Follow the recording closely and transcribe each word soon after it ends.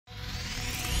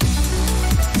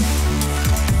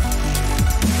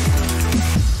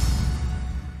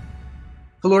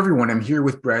Hello, everyone. I'm here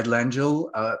with Brad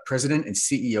Langille, President and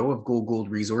CEO of GoGold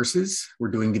Resources. We're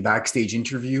doing the backstage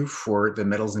interview for the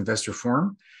Metals Investor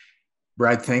Forum.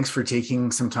 Brad, thanks for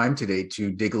taking some time today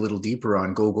to dig a little deeper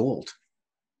on GoGold.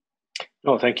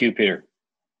 Oh, thank you, Peter.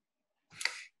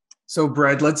 So,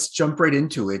 Brad, let's jump right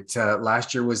into it.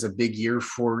 Last year was a big year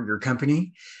for your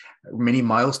company. Many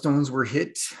milestones were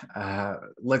hit.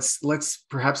 Let's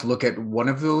perhaps look at one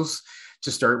of those. To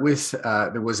start with,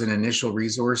 there was an initial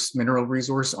mineral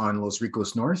resource on Los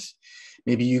Ricos North.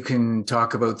 Maybe you can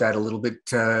talk about that a little bit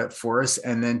for us,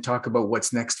 and then talk about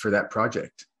what's next for that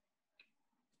project.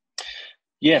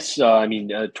 Yes,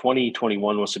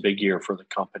 2021 was a big year for the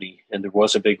company, and there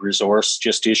was a big resource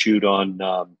just issued on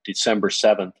December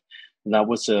 7th, and that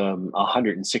was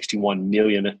 161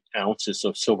 million ounces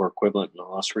of silver equivalent in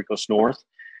Los Ricos North.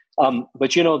 But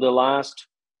the last,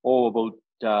 about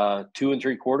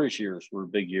 2.75 years were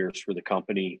big years for the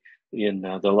company in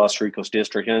the Los Ricos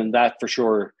district, and that for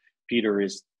sure, Peter,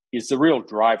 is the real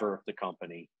driver of the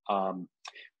company.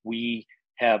 We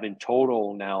have in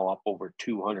total now up over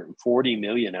 240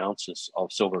 million ounces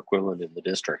of silver equivalent in the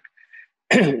district.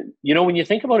 When you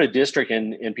think about a district,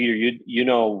 and Peter, you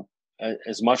know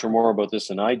as much or more about this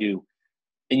than I do,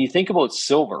 and you think about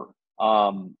silver,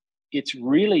 it's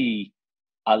really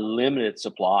a limited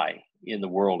supply in the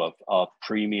world of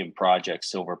premium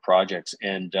projects, silver projects.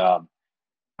 And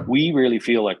we really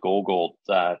feel at GoGold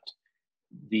that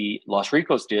the Los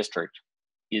Ricos district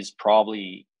is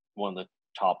probably one of the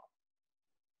top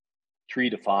 3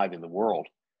 to 5 in the world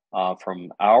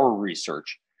from our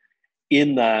research,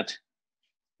 in that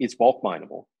it's bulk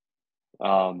mineable,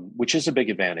 which is a big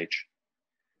advantage.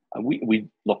 We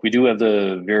do have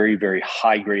the very, very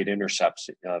high grade intercepts,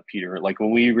 Peter. Like when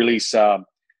we release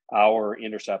our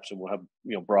intercepts, and we'll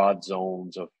have broad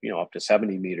zones of up to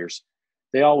 70 meters.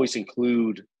 They always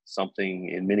include something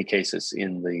in many cases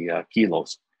in the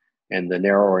kilos and the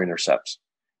narrower intercepts.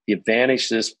 The advantage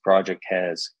this project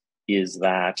has is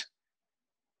that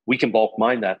we can bulk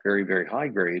mine that very, very high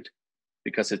grade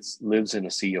because it lives in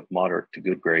a sea of moderate to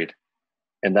good grade,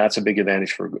 and that's a big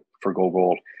advantage for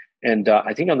GoGold. And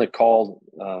I think on the call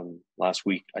last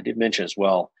week I did mention as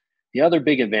well, the other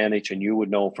big advantage, and you would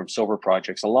know from silver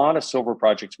projects, a lot of silver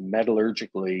projects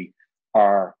metallurgically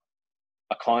are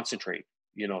a concentrate.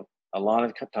 A lot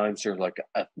of times they're like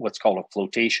what's called a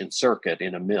flotation circuit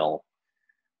in a mill,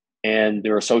 and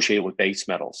they're associated with base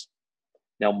metals.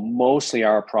 Now, mostly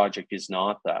our project is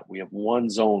not that. We have one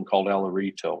zone called El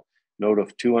Arito, node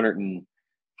of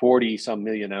 240 some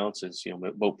million ounces,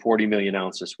 about 40 million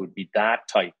ounces would be that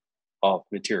type of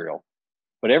material.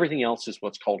 But everything else is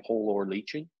what's called whole ore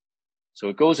leaching. So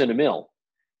it goes in a mill,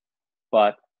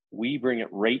 but we bring it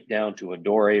right down to a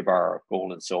doré bar of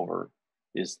gold and silver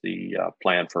is the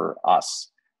plan for us,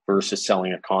 versus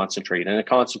selling a concentrate. And a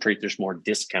concentrate, there's more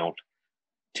discount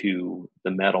to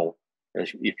the metal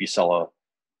if you sell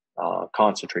a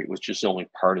concentrate, which is only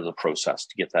part of the process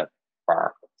to get that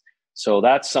bar. So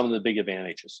that's some of the big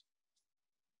advantages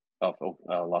of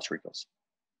Los Ricos.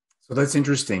 So that's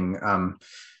interesting.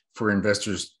 For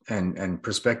investors and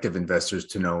prospective investors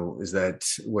to know is that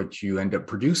what you end up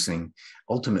producing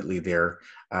ultimately there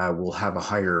will have a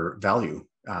higher value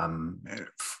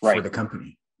for the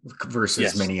company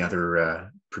versus many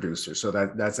other producers. So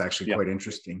that's actually quite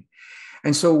interesting.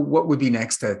 And so what would be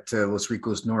next at Los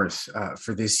Ricos North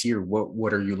for this year?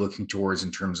 What are you looking towards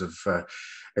in terms of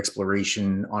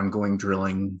exploration, ongoing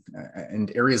drilling,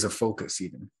 and areas of focus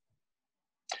even?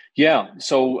 Yeah,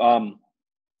 so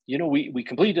we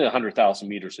completed 100,000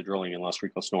 meters of drilling in Los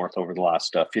Ricos North over the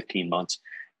last 15 months.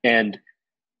 And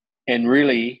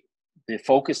really the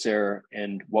focus there,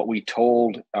 and what we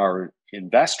told our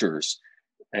investors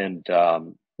and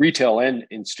retail and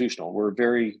institutional, we're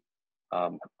very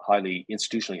highly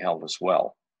institutionally held as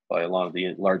well by a lot of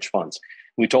the large funds.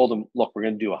 We told them, look, we're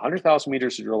going to do 100,000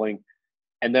 meters of drilling,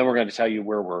 and then we're going to tell you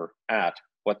where we're at,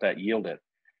 what that yielded.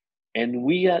 And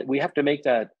we have to make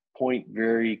that point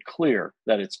very clear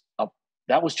that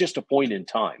that was just a point in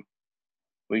time.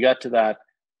 We got to that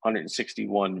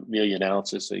 161 million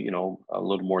ounces, so, a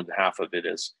little more than half of it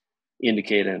is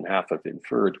indicated and half of it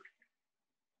inferred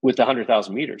with the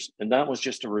 100,000 meters. And that was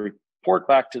just a report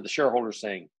back to the shareholders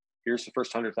saying, here's the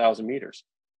first 100,000 meters.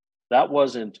 That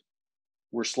wasn't,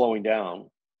 we're slowing down,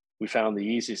 we found the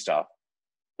easy stuff.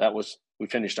 That was, we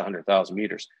finished 100,000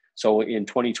 meters. So in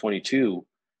 2022,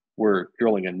 we're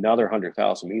drilling another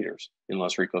 100,000 meters in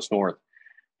Los Ricos North.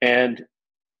 And,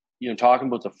 talking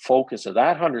about the focus of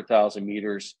that 100,000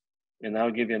 meters, and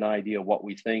that'll give you an idea of what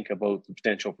we think about the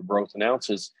potential for growth in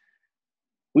ounces.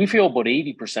 We feel about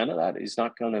 80% of that is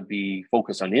not going to be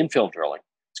focused on infill drilling.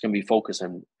 It's going to be focused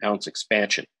on ounce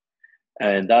expansion.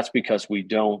 And that's because we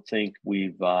don't think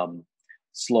we've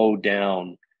slowed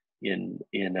down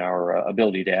in our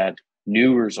ability to add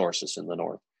new resources in the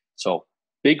north. So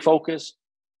big focus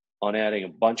on adding a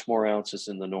bunch more ounces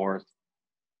in the north,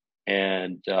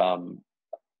 and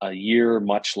a year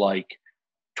much like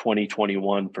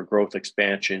 2021 for growth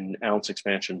expansion, ounce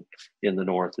expansion in the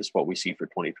north is what we see for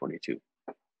 2022.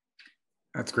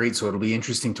 That's great. So it'll be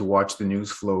interesting to watch the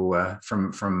news flow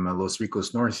from Los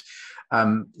Ricos North.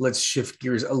 Let's shift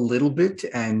gears a little bit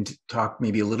and talk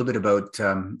maybe a little bit about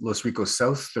Los Ricos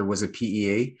South. There was a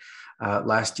PEA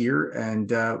last year, and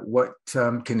what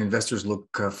can investors look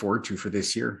forward to for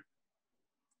this year?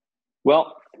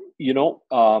 Well,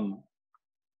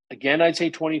 again, I'd say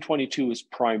 2022 is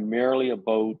primarily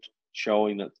about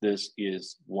showing that this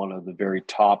is one of the very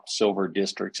top silver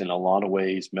districts in a lot of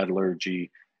ways, metallurgy,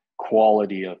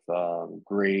 quality of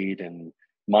grade, and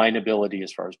mineability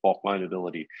as far as bulk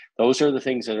mineability. Those are the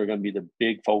things that are going to be the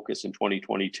big focus in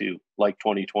 2022, like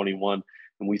 2021.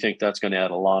 And we think that's going to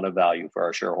add a lot of value for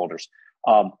our shareholders.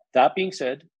 That being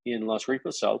said, in Los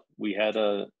Ricos South, we had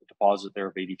a deposit there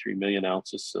of 83 million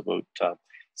ounces, about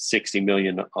 63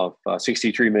 million of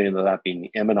that being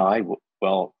M&I,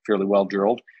 fairly well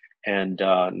drilled, and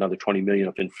another 20 million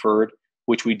of inferred,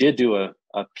 which we did do a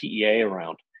PEA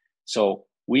around. So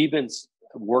we've been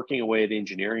working away at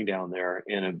engineering down there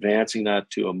and advancing that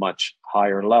to a much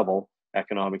higher level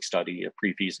economic study, a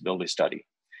pre-feasibility study.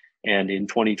 And in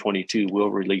 2022,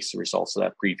 we'll release the results of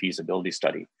that pre-feasibility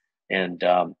study. And,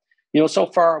 so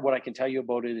far, what I can tell you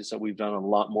about it is that we've done a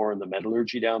lot more in the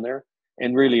metallurgy down there,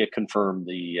 and really it confirmed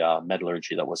the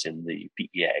metallurgy that was in the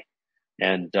PEA.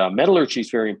 And metallurgy is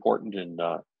very important in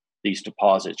these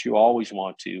deposits. You always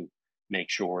want to make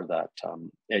sure that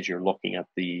as you're looking at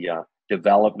the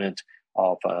development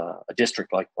of a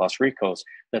district like Los Ricos,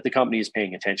 that the company is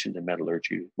paying attention to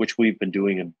metallurgy, which we've been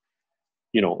doing and,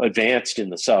 advanced in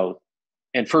the south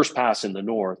and first pass in the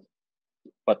north.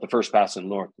 But the first pass in the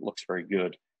north looks very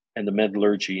good. And the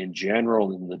metallurgy in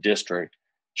general in the district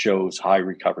shows high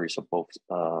recoveries of both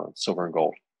silver and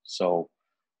gold. So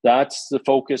that's the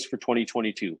focus for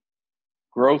 2022.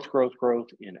 Growth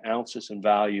in ounces and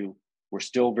value. We're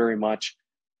still very much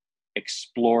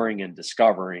exploring and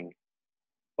discovering,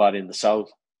 but in the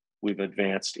south, we've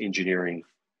advanced engineering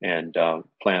and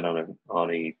plan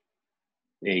on a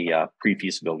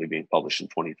pre-feasibility being published in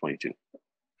 2022.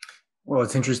 Well,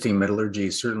 it's interesting.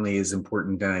 Metallurgy certainly is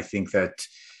important, and I think that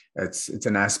it's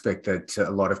an aspect that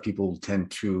a lot of people tend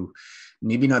to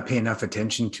maybe not pay enough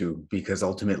attention to, because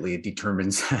ultimately it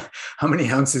determines how many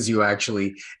ounces you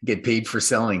actually get paid for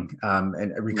selling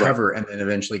and recover, right, and then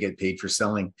eventually get paid for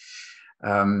selling.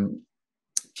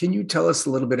 Can you tell us a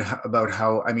little bit about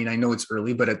how, I know it's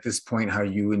early, but at this point, how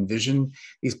you envision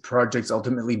these projects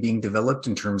ultimately being developed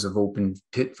in terms of open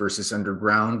pit versus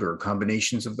underground, or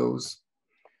combinations of those?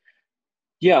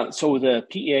 Yeah, so the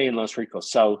PEA in Los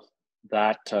Ricos South,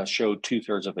 that showed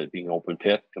 2/3 of it being open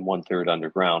pit and 1/3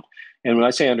 underground. And when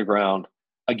I say underground,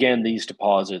 again, these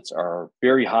deposits are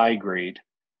very high grade,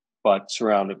 but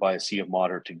surrounded by a sea of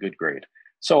moderate to good grade.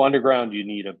 So underground, you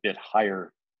need a bit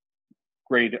higher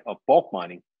grade of bulk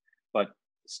mining, but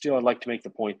still I'd like to make the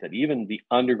point that even the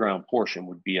underground portion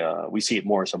would be we see it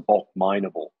more as a bulk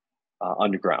mineable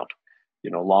underground,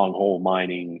 long hole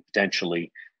mining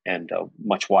potentially, and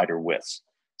much wider widths.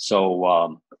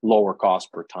 So lower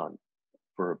cost per ton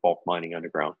for bulk mining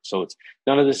underground. So it's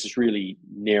none of this is really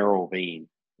narrow vein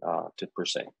per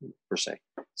se.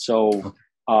 So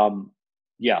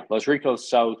Los Ricos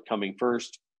South coming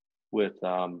first with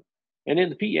and in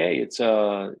the PEA, it's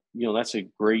that's a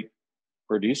great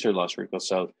producer, Los Ricos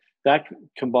South. That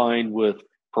combined with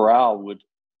Parral would,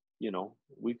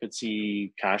 we could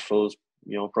see cash flows,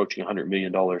 approaching $100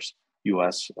 million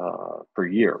US per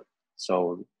year.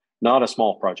 So not a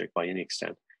small project by any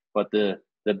extent, but the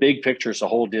big picture is the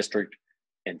whole district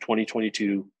in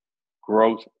 2022,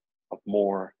 growth of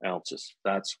more ounces.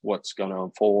 That's what's going to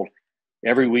unfold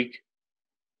every week,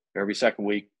 every second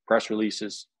week, press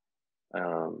releases,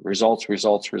 results,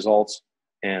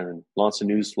 and lots of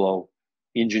news flow,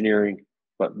 engineering,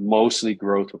 but mostly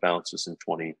growth of ounces in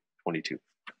 2022.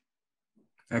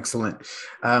 Excellent.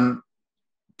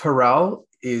 Parral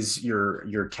is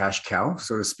your cash cow,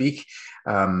 so to speak,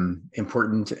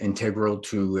 important, integral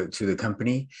to the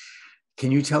company.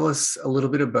 Can you tell us a little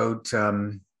bit about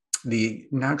the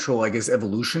natural,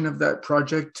 evolution of that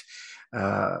project?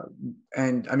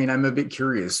 And I mean, I'm a bit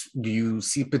curious. Do you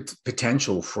see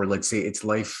potential for, let's say, its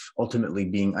life ultimately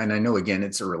being, and I know again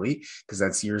it's early because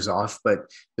that's years off, but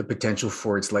the potential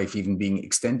for its life even being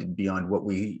extended beyond what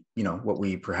we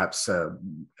perhaps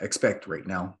expect right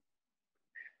now?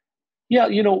 Yeah,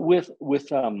 with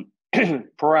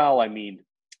Peral, I mean,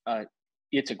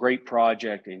 it's a great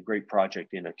project, and great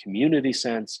project in a community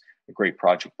sense, a great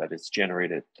project that it's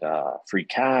generated free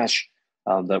cash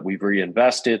that we've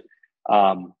reinvested.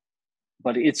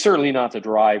 But it's certainly not the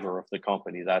driver of the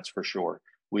company, that's for sure.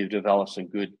 We've developed some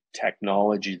good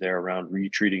technology there around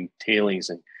retreating tailings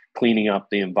and cleaning up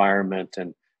the environment,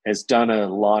 and has done a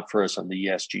lot for us on the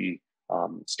ESG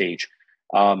stage.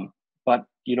 But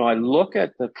I look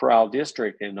at the Peral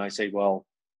district and I say, well,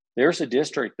 there's a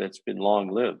district that's been long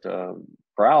lived,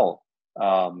 Peral,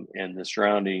 and the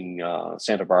surrounding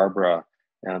Santa Barbara.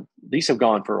 These have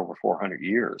gone for over 400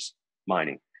 years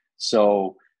mining.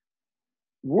 So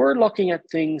we're looking at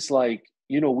things like,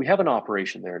 we have an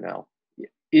operation there now.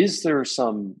 Is there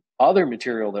some other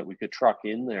material that we could truck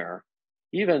in there?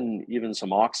 Even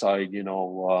some oxide,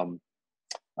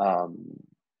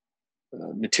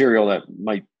 material that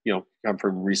might, come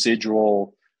from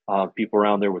residual people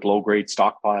around there with low grade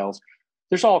stockpiles.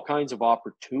 There's all kinds of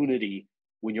opportunity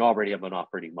when you already have an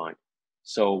operating mine.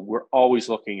 So we're always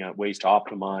looking at ways to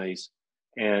optimize.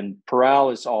 And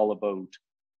Peral is all about,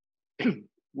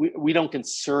 we don't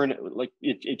concern, like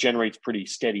it generates pretty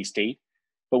steady state,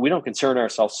 but we don't concern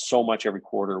ourselves so much every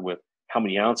quarter with how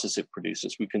many ounces it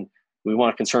produces. We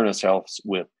want to concern ourselves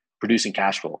with producing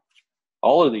cash flow.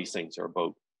 All of these things are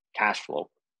about cash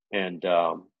flow, and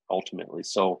ultimately,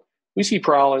 so we see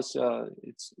Peral as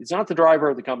it's not the driver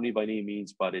of the company by any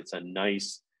means, but it's a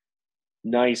nice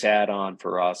add-on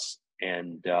for us,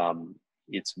 and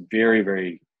it's very,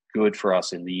 very good for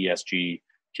us in the ESG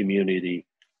community,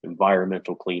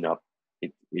 environmental cleanup.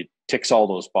 It ticks all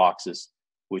those boxes,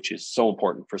 which is so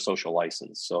important for social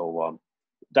license. So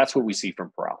that's what we see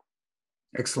from Peral.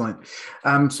 Excellent.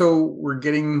 So we're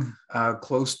getting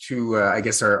close to, I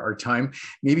guess, our time.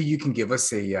 Maybe you can give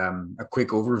us a quick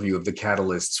overview of the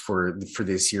catalysts for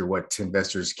this year, what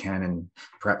investors can and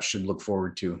perhaps should look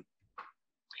forward to.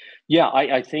 Yeah,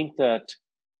 I think that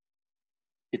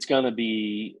it's going to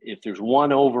be, if there's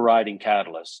one overriding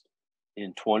catalyst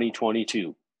in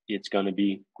 2022, it's going to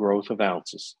be growth of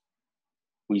ounces.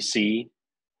 We see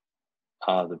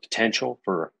the potential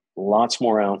for lots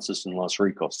more ounces in Los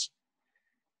Ricos.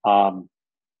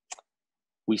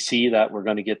 We see that we're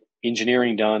going to get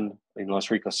engineering done in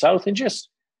Los Ricos South, and just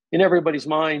in everybody's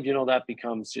mind, that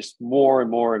becomes just more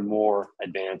and more and more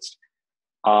advanced.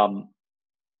 But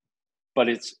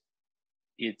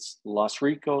it's Los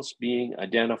Ricos being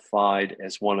identified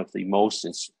as one of the most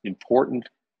important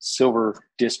silver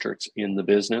districts in the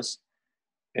business,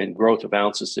 and growth of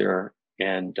ounces there.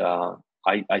 And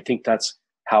I think that's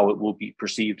how it will be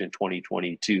perceived in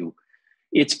 2022.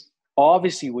 It's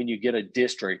obviously, when you get a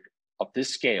district of this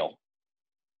scale,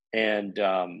 and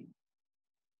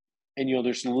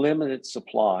there's limited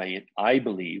supply, I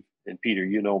believe, and Peter,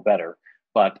 you know better,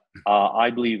 but I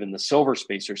believe in the silver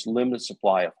space, there's limited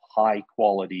supply of high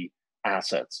quality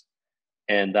assets,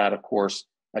 and that of course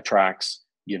attracts,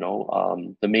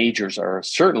 the majors are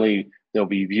certainly, they'll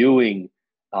be viewing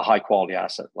a high quality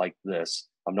asset like this.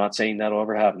 I'm not saying that'll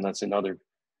ever happen. That's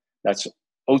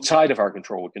outside of our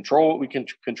control. We control what we can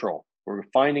control. We're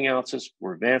finding ounces,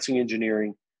 we're advancing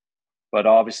engineering, but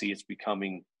obviously it's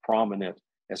becoming prominent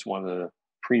as one of the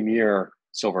premier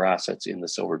silver assets in the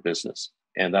silver business.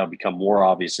 And that'll become more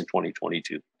obvious in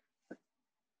 2022.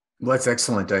 Well, that's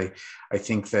excellent. I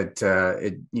think that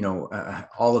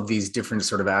all of these different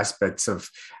sort of aspects of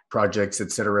projects,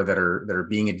 et cetera, that are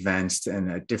being advanced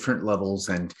and at different levels,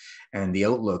 and the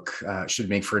outlook should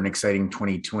make for an exciting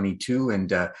 2022.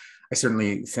 And I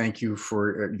certainly thank you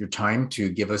for your time to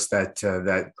give us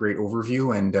that great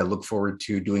overview, and look forward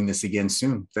to doing this again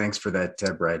soon. Thanks for that,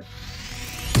 Brad.